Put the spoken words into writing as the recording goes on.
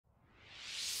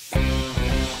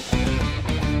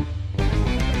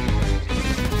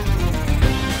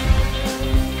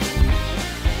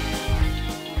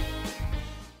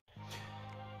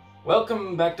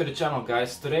Welcome back to the channel,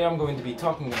 guys. Today I'm going to be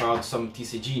talking about some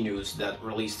TCG news that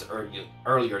released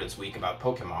earlier this week about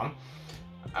Pokemon.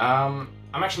 I'm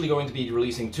actually going to be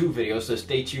releasing two videos, so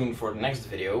stay tuned for the next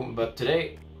video. But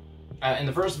today, in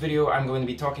the first video, I'm going to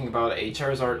be talking about a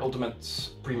Charizard Ultimate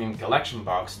Premium Collection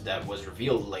box that was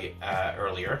revealed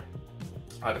earlier,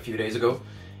 like a few days ago.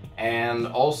 And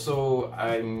also,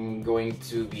 I'm going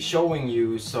to be showing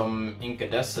you some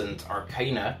Incadescent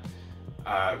Arcana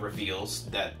reveals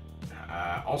that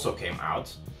also came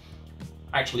out.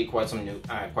 Actually, quite some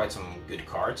good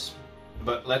cards.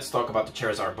 But let's talk about the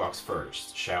Charizard box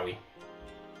first, shall we?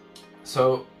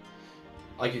 So,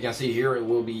 like you can see here, it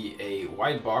will be a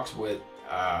white box with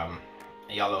a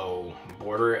yellow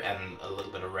border and a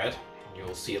little bit of red.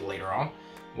 You'll see it later on,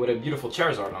 with a beautiful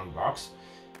Charizard on the box.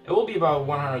 It will be about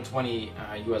 $120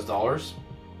 US.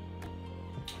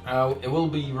 It will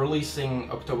be releasing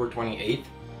October 28th.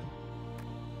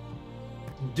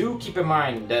 Do keep in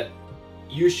mind that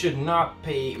you should not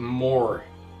pay more,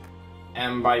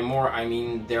 and by more I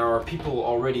mean there are people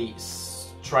already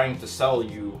trying to sell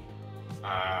you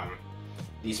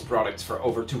these products for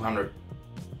over 200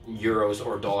 euros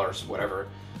or dollars, whatever.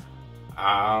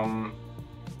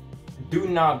 Do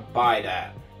not buy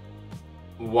that.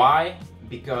 Why?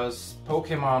 Because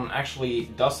Pokemon actually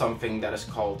does something that is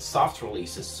called soft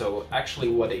releases. So actually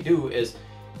what they do is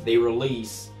they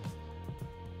release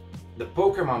the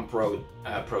Pokemon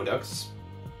products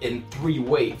in 3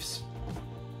 waves.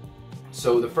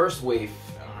 So the first wave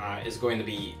is going to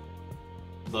be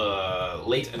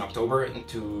late in October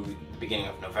into the beginning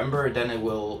of November. Then it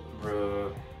will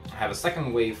have a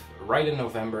second wave right in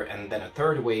November, and then a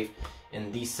third wave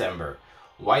in December.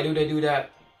 Why do they do that?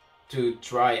 To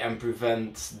try and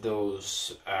prevent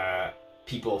those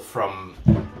people from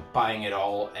buying it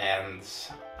all and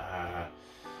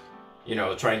you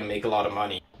know, trying to make a lot of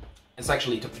money. It's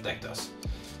actually to protect us,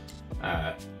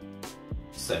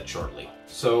 said shortly.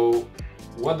 So,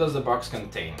 what does the box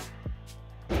contain?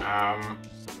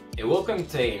 It will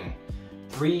contain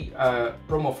 3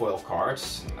 promo foil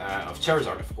cards of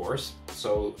Charizard, of course.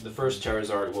 So the first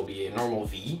Charizard will be a normal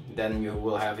V, then you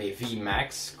will have a V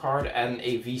Max card and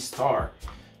a V Star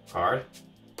card.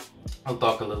 I'll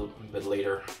talk a little bit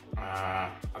later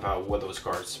about what those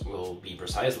cards will be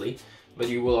precisely. But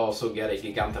you will also get a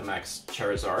Gigantamax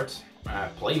Charizard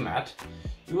playmat.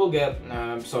 You will get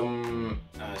some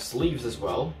sleeves as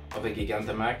well of a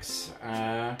Gigantamax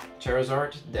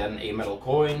Charizard, then a metal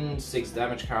coin, 6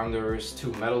 damage counters,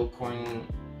 2 metal coin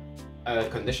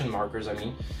condition markers,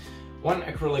 1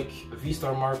 acrylic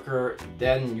V-Star marker.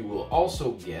 Then you will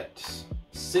also get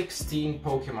 16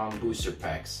 Pokemon booster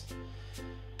packs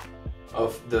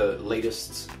of the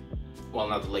latest, well,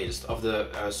 not the latest, of the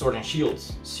Sword and Shield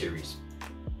series.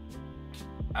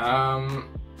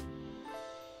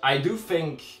 I do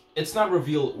think it's not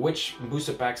revealed which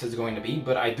booster packs it's going to be,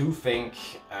 but I do think,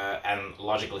 and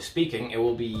logically speaking, it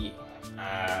will be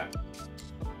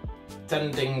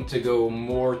tending to go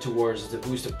more towards the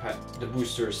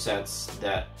booster sets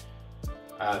that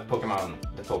the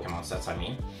Pokemon sets.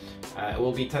 It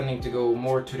will be tending to go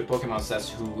more to the Pokemon sets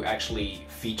who actually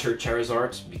feature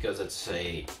Charizard, because it's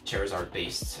a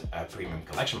Charizard-based premium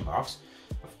collection box,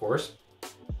 of course.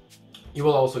 You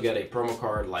will also get a promo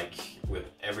card, like with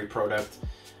every product,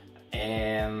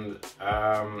 and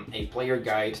a player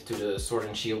guide to the Sword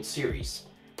and Shield series.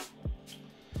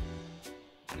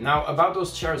 Now, about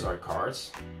those Charizard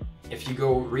cards, if you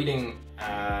go reading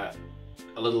a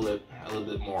little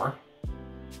bit more,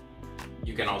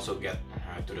 you can also get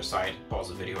to the side, pause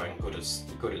the video and go to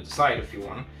the side if you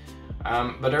want.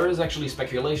 But there is actually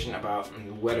speculation about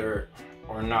whether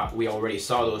or not we already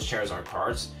saw those Charizard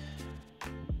cards.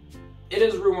 It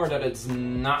is rumored that it's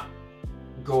not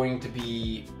going to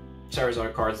be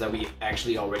Charizard cards that we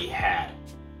actually already had.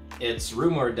 It's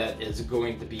rumored that it's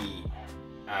going to be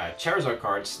Charizard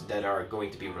cards that are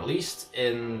going to be released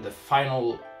in the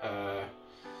final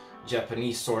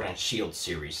Japanese Sword and Shield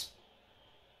series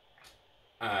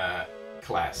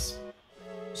class.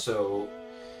 So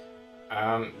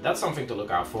that's something to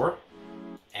look out for.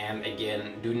 And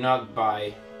again, do not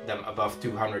buy them above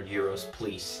 200 euros,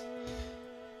 please.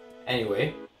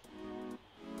 Anyway,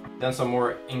 then some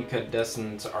more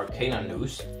Incadescent Arcana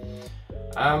news.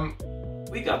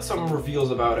 We got some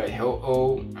reveals about a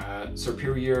Ho-Oh,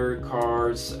 superior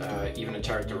cards, even a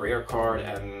character rare card,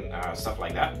 and stuff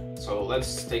like that. So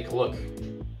let's take a look.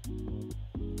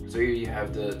 So here you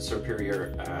have the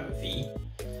superior V,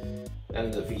 then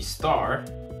the V Star,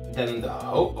 then the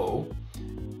Ho-Oh,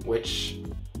 which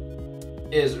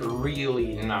is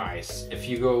really nice. If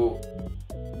you go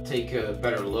take a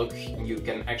better look, you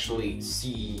can actually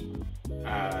see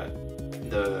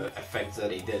the effects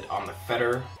that he did on the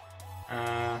feather,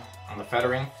 on the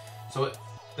feathering. So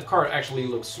the card actually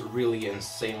looks really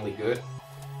insanely good.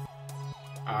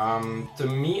 To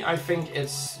me, I think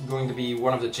it's going to be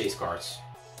one of the chase cards.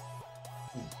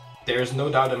 There's no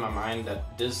doubt in my mind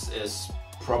that this is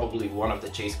probably one of the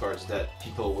chase cards that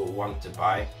people will want to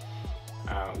buy.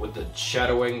 With the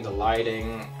shadowing, the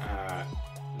lighting,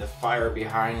 the fire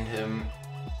behind him,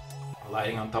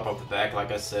 lighting on top of the back,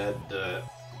 like I said, the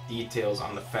details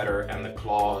on the feather and the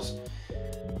claws.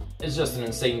 It's just an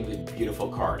insanely beautiful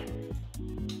card.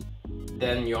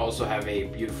 Then you also have a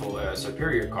beautiful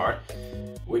superior card,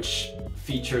 which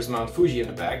features Mount Fuji in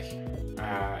the back,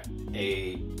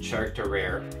 a character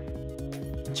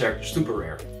super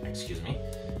rare, excuse me.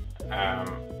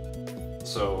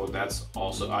 So that's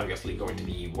also obviously going to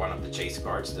be one of the chase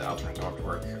cards, the alternate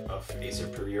artwork of a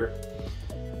superior.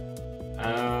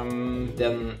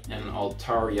 Then an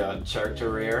Altaria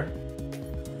character rare.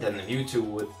 Then the Mewtwo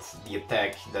with the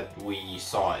attack that we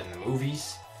saw in the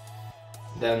movies.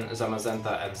 Then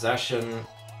Zamazenta and Zacian,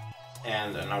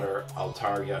 and another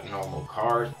Altaria normal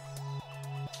card.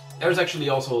 There's actually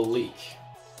also a leak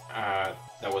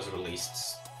that was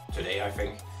released today, I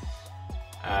think,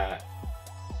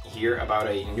 here about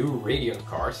a new Radiant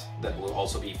card that will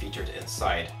also be featured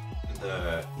inside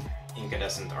the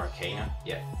Incadescent Arcana.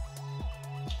 Yeah.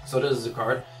 So this is a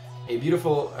card, a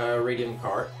beautiful Radiant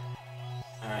card,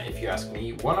 if you ask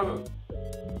me. One of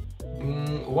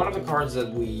the cards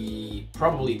that we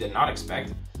probably did not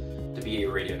expect to be a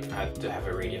Radiant, to have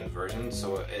a Radiant version.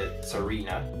 So it's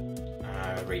Arena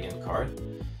Radiant card.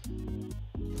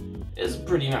 It's a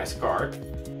pretty nice card,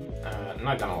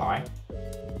 not gonna lie.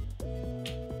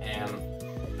 And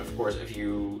of course, if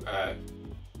you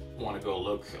want to go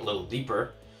look a little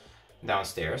deeper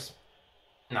downstairs,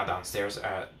 not downstairs,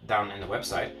 down in the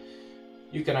website,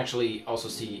 you can actually also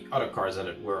see other cards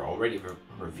that were already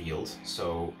revealed.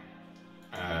 So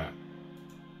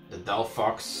the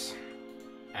Delphox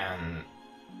and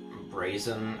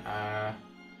Brazen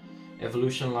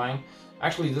evolution line.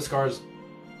 Actually, this card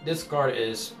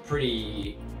is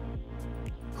pretty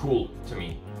cool to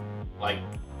me. Like,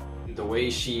 the way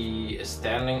she is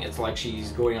standing, it's like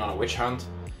she's going on a witch hunt,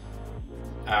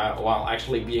 while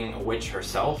actually being a witch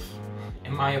herself,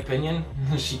 in my opinion.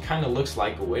 She kind of looks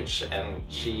like a witch, and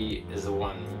she is the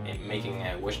one making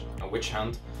a witch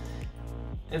hunt.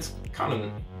 It's kind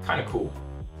of cool.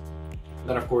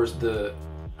 Then of course the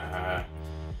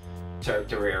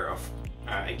character rare of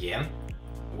again,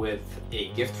 with a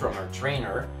gift from her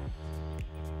trainer,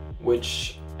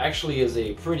 which actually is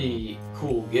a pretty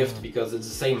cool gift because it's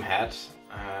the same hat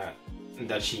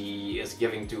that she is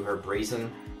giving to her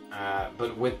Brazen,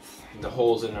 but with the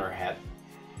holes in her head.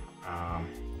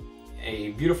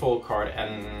 A beautiful card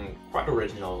and quite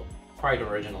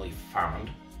originally found,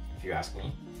 if you ask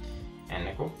me. And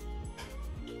Nico,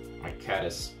 my cat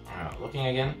is looking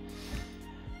again.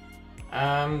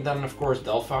 Then of course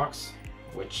Delphox,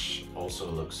 which also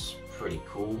looks pretty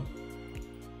cool.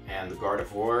 And the Guard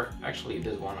of War, actually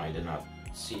this one I did not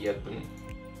see yet, but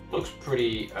looks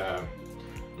pretty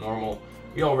normal.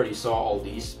 We already saw all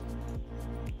these,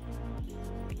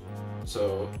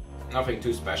 so nothing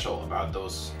too special about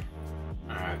those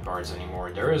cards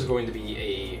anymore. There is going to be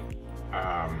a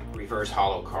reverse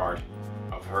holo card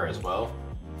of her as well,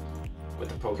 with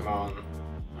the Pokemon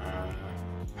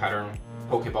pattern,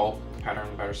 Pokeball pattern,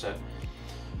 better said.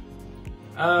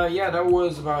 Yeah, that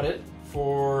was about it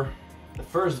for the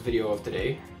first video of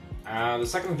today. The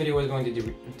second video is going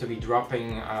to be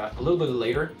dropping a little bit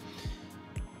later.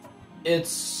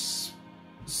 It's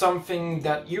something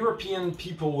that European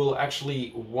people will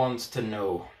actually want to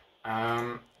know.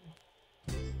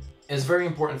 It's very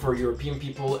important for European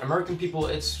people. American people,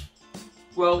 it's,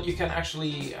 well, you can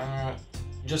actually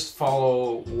just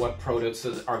follow what products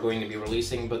are going to be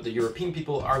releasing, but the European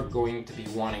people are going to be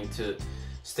wanting to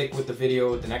stick with the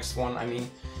video, the next one, I mean,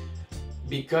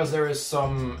 because there is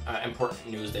some important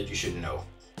news that you should know.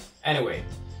 Anyway,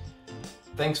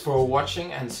 thanks for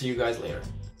watching and see you guys later.